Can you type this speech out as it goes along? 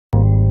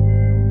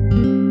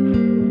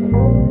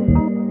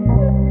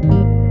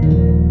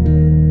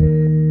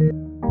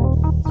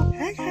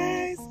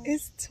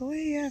It's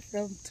Toya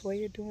from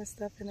Toya Doing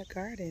Stuff in the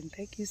Garden.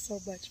 Thank you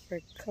so much for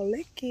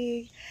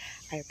clicking.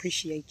 I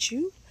appreciate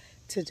you.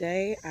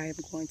 Today I am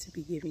going to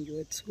be giving you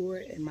a tour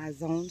in my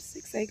Zone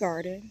 6A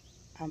garden.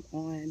 I'm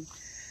on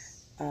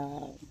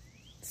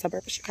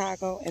suburb of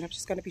Chicago, and I'm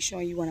just going to be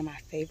showing you one of my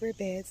favorite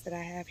beds that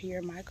I have here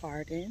in my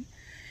garden.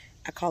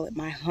 I call it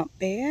my hump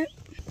bed.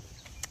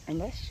 And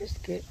let's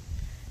just get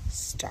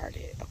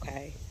started,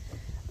 okay?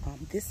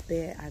 This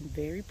bed I'm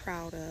very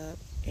proud of,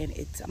 and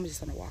I'm just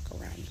gonna walk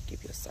around and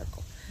give you a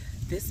circle.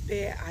 This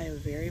bed I am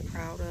very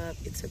proud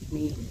of. It took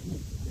me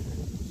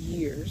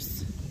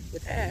years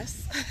with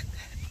S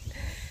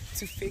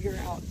to figure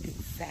out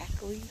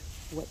exactly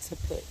what to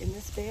put in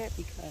this bed,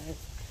 because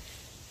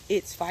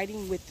it's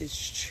fighting with this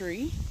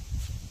tree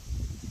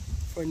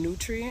for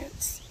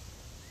nutrients,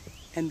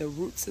 and the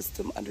root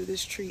system under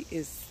this tree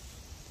is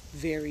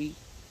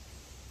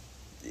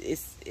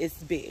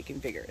it's big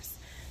and vigorous.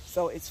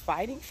 So it's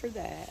fighting for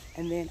that,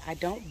 and then I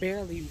don't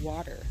barely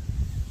water.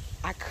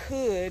 I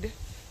could,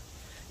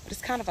 but it's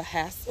kind of a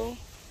hassle.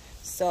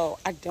 So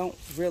I don't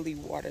really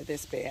water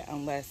this bed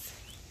unless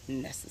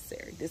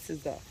necessary. This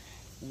is a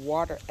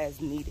water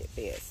as needed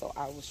bed. So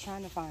I was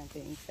trying to find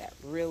things that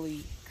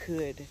really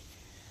could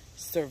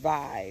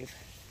survive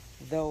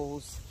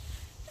those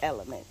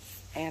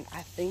elements. And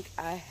I think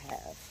I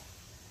have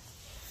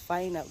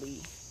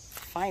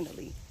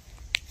finally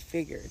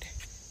figured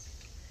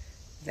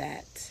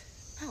that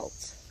out.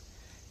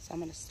 So I'm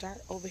going to start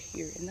over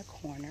here in the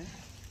corner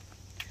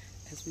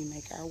as we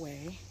make our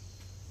way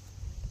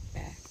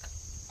back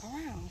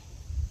around.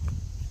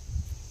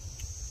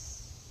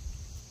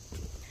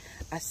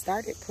 I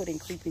started putting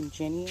Creeping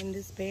Jenny in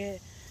this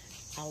bed.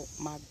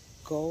 My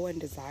goal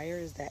and desire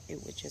is that it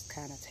would just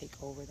kind of take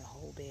over the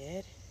whole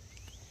bed.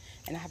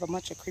 And I have a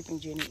bunch of Creeping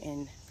Jenny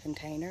in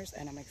containers,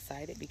 and I'm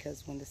excited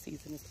because when the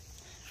season is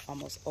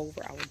almost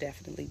over, I will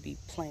definitely be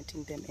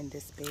planting them in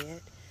this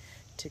bed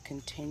to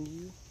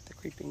continue the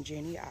Creeping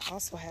Jenny. I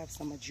also have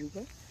some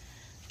Ajuga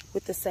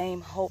with the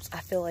same hopes. I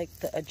feel like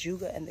the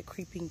Ajuga and the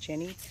Creeping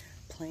Jenny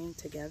playing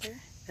together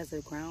as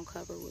a ground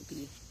cover would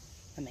be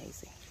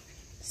amazing.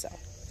 So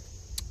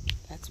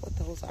that's what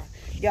those are.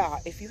 Y'all,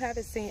 if you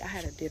haven't seen,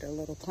 I did a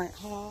little plant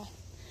haul,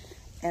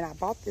 and I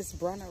bought this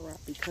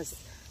runner-up because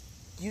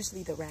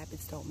usually the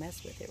rabbits don't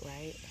mess with it,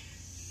 right?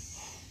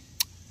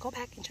 Go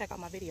back and check out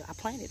my video. I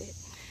planted it.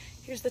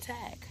 Here's the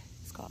tag.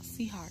 It's called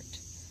Sea Heart.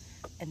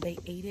 And they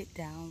ate it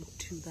down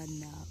to the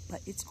nub, but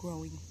it's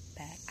growing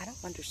back. I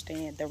don't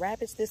understand. The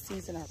rabbits this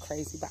season are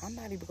crazy, but I'm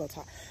not even going to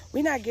talk.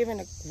 We're not giving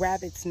the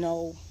rabbits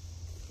we're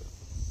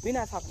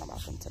not talking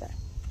about them today.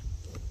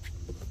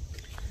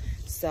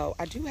 So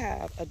I do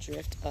have a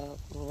drift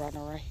of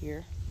runner right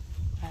here.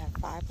 I have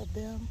 5 of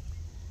them.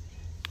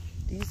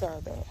 These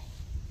are the,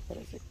 what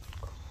is it?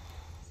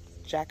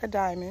 Jack of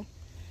Diamond,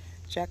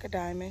 Jack of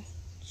Diamond,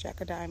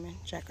 Jack of Diamond,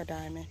 Jack of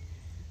Diamond,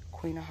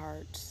 Queen of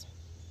Hearts,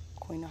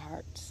 Queen of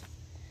Hearts.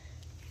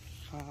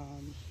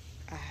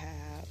 I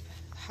have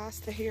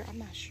hosta here. I'm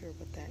not sure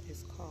what that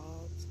is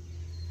called.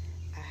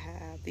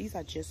 These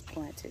I just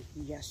planted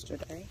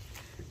yesterday.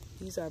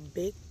 These are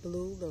big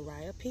blue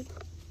liriope.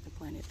 I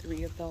planted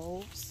 3 of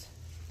those.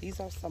 These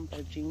are some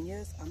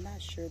Virginias. I'm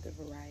not sure the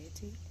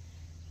variety.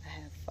 I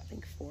have, I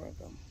think, 4 of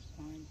them.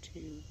 1,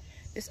 2.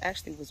 This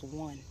actually was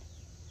 1,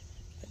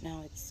 but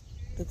now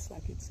looks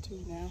like it's 2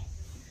 now.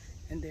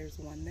 And there's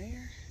 1 there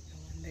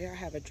and 1 there. I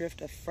have a drift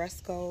of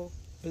fresco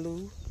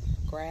blue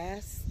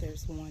grass.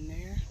 There's 1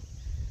 there,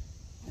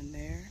 1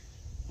 there,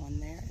 1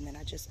 there, and then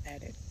I just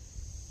added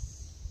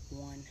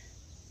 1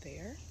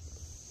 there.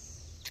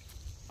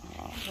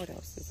 What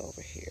else is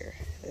over here?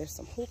 There's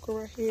some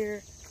heuchera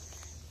here.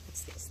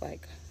 It's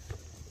like,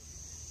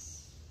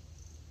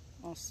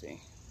 let's see,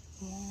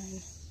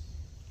 1,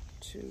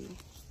 2,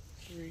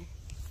 3,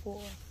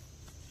 4.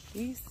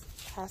 These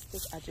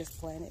hostas I just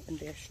planted, and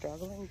they're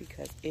struggling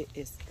because it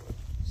is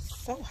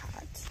so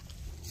hot.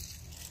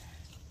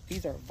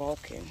 These are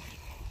Vulcan.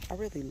 I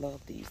really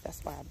love these.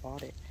 That's why I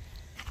bought it.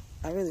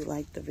 I really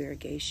like the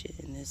variegation.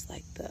 It's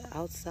like the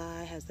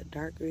outside has the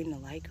dark green, the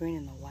light green,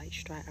 and the white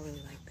stripe. I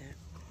really like that.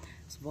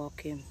 It's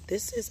Vulcan.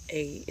 This is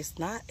it's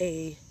not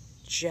a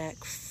Jack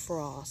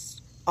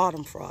Frost,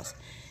 Autumn Frost.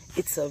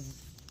 It's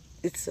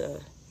a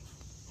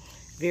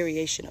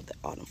variation of the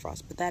Autumn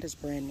Frost, but that is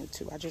brand new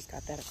too. I just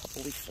got that a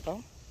couple weeks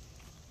ago.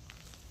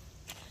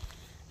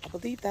 I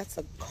believe that's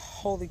a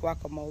Holy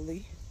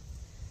Guacamole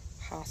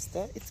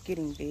hosta. It's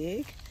getting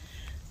big.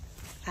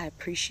 I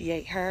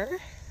appreciate her.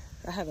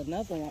 I have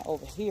another one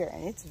over here,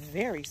 and it's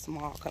very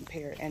small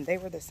compared, and they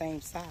were the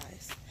same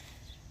size.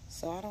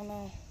 So I don't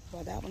know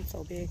why that one's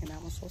so big and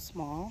that one's so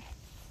small.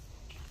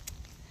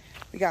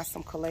 We got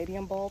some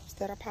caladium bulbs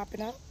that are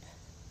popping up.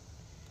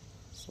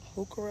 Some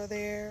heuchera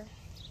there.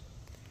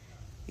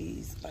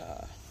 These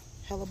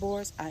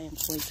hellebores, I am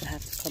going to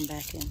have to come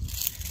back and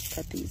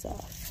cut these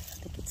off.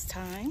 I think it's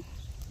time.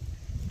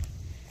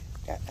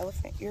 Got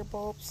elephant ear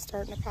bulbs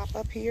starting to pop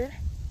up here.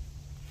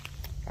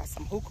 Got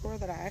some heuchera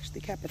that I actually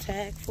kept a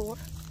tag for.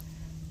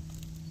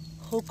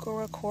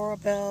 Heuchera, coral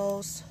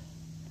bells,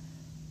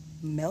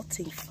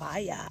 melting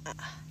fire.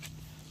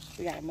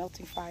 We got a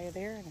melting fire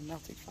there and a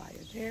melting fire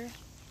there.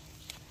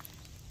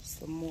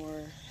 Some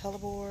more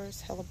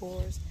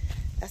hellebores.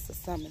 That's the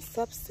Sum and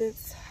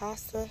Substance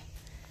hosta,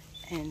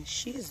 and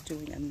she is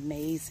doing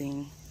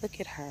amazing. Look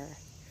at her.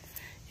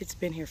 It's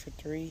been here for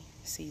 3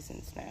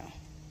 seasons now,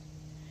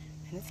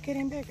 and it's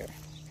getting bigger.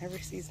 Every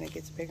season it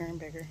gets bigger and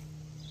bigger.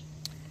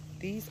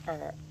 These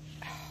are,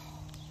 I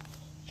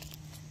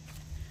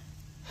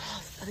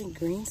think,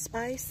 green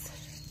spice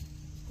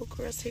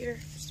heucheras here.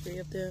 There's 3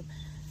 of them.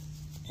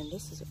 And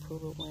this is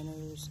approval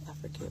winners. I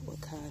forget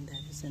what kind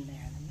that is in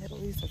there in the middle.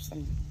 These are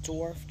some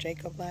dwarf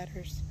Jacob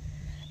ladders.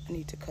 I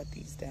need to cut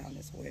these down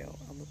as well.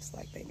 It looks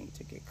like they need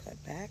to get cut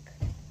back.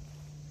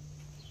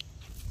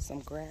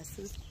 Some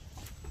grasses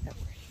that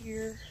were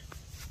here.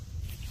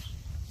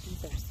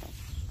 These are some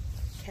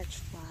catch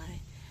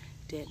fly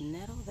dead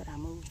nettle that I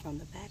moved from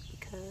the back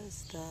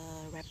because the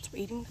rabbits were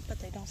eating them, but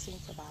they don't seem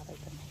to bother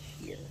them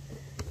here.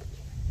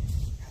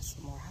 Got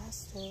some more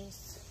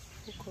hostas,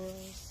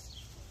 heucheras.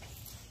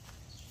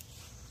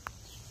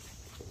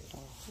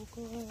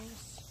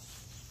 Heucheras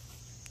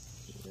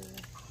here,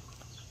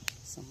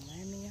 some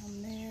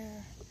lamium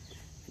there.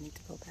 I need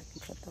to go back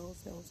and cut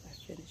those. Those are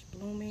finished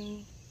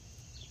blooming.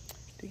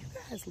 Do you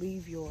guys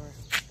leave your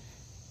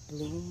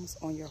blooms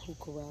on your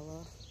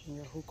heucherella and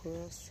your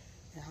heucheras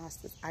and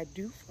hostas? I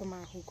do for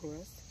my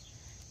heucheras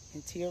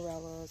and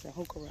tiarellas and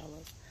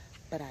heucherellas,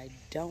 but I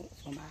don't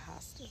for my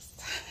hostas.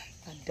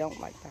 I don't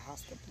like the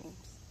hosta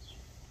blooms.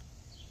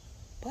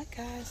 But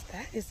guys,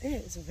 that is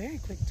it. It's a very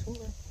quick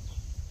tour.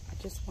 I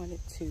just wanted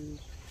to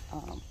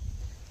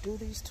do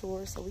these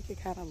tours so we could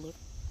kind of look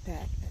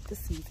back at the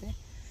season,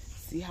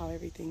 see how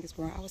everything is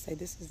growing. I would say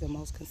this is the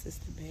most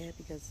consistent bed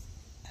because,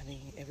 I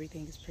mean,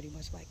 everything is pretty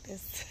much like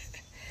this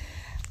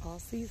all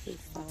season.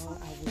 So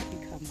I will be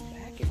coming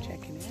back and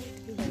checking in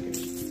with you later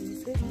this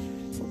season.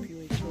 Hope you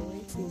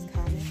enjoyed. Please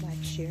comment,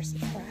 like, share,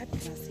 subscribe,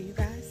 and I'll see